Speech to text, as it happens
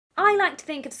I like to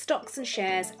think of stocks and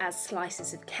shares as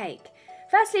slices of cake.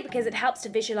 Firstly, because it helps to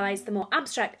visualise the more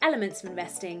abstract elements of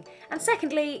investing, and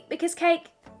secondly, because cake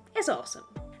is awesome.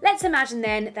 Let's imagine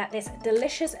then that this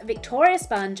delicious Victoria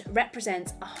sponge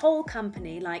represents a whole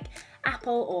company like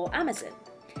Apple or Amazon.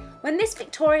 When this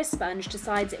Victoria sponge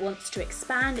decides it wants to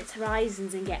expand its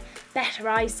horizons and get better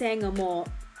icing or more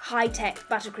high-tech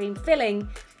buttercream filling,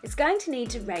 it's going to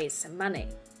need to raise some money.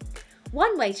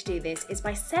 One way to do this is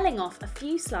by selling off a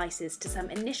few slices to some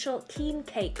initial keen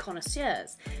cake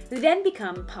connoisseurs, who then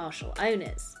become partial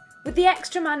owners. With the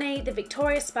extra money, the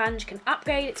Victoria sponge can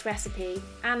upgrade its recipe,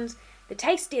 and the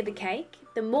tastier the cake,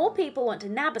 the more people want to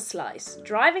nab a slice,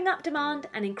 driving up demand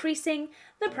and increasing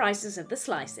the prices of the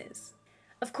slices.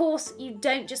 Of course, you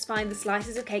don't just find the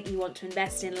slices of cake you want to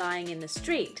invest in lying in the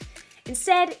street.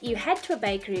 Instead, you head to a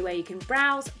bakery where you can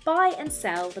browse, buy and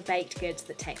sell the baked goods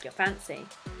that take your fancy.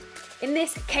 In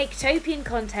this caketopian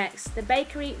context, the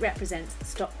bakery represents the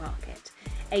stock market,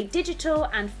 a digital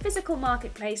and physical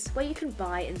marketplace where you can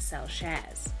buy and sell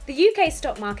shares. The UK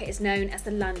stock market is known as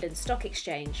the London Stock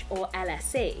Exchange, or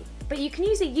LSE, but you can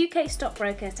use a UK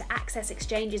stockbroker to access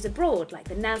exchanges abroad like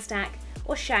the Nasdaq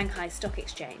or Shanghai Stock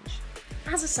Exchange.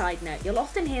 As a side note, you'll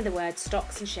often hear the words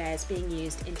stocks and shares being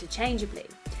used interchangeably.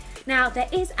 Now, there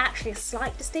is actually a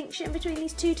slight distinction between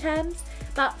these two terms,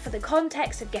 but for the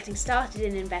context of getting started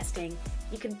in investing,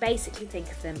 you can basically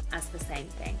think of them as the same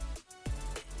thing.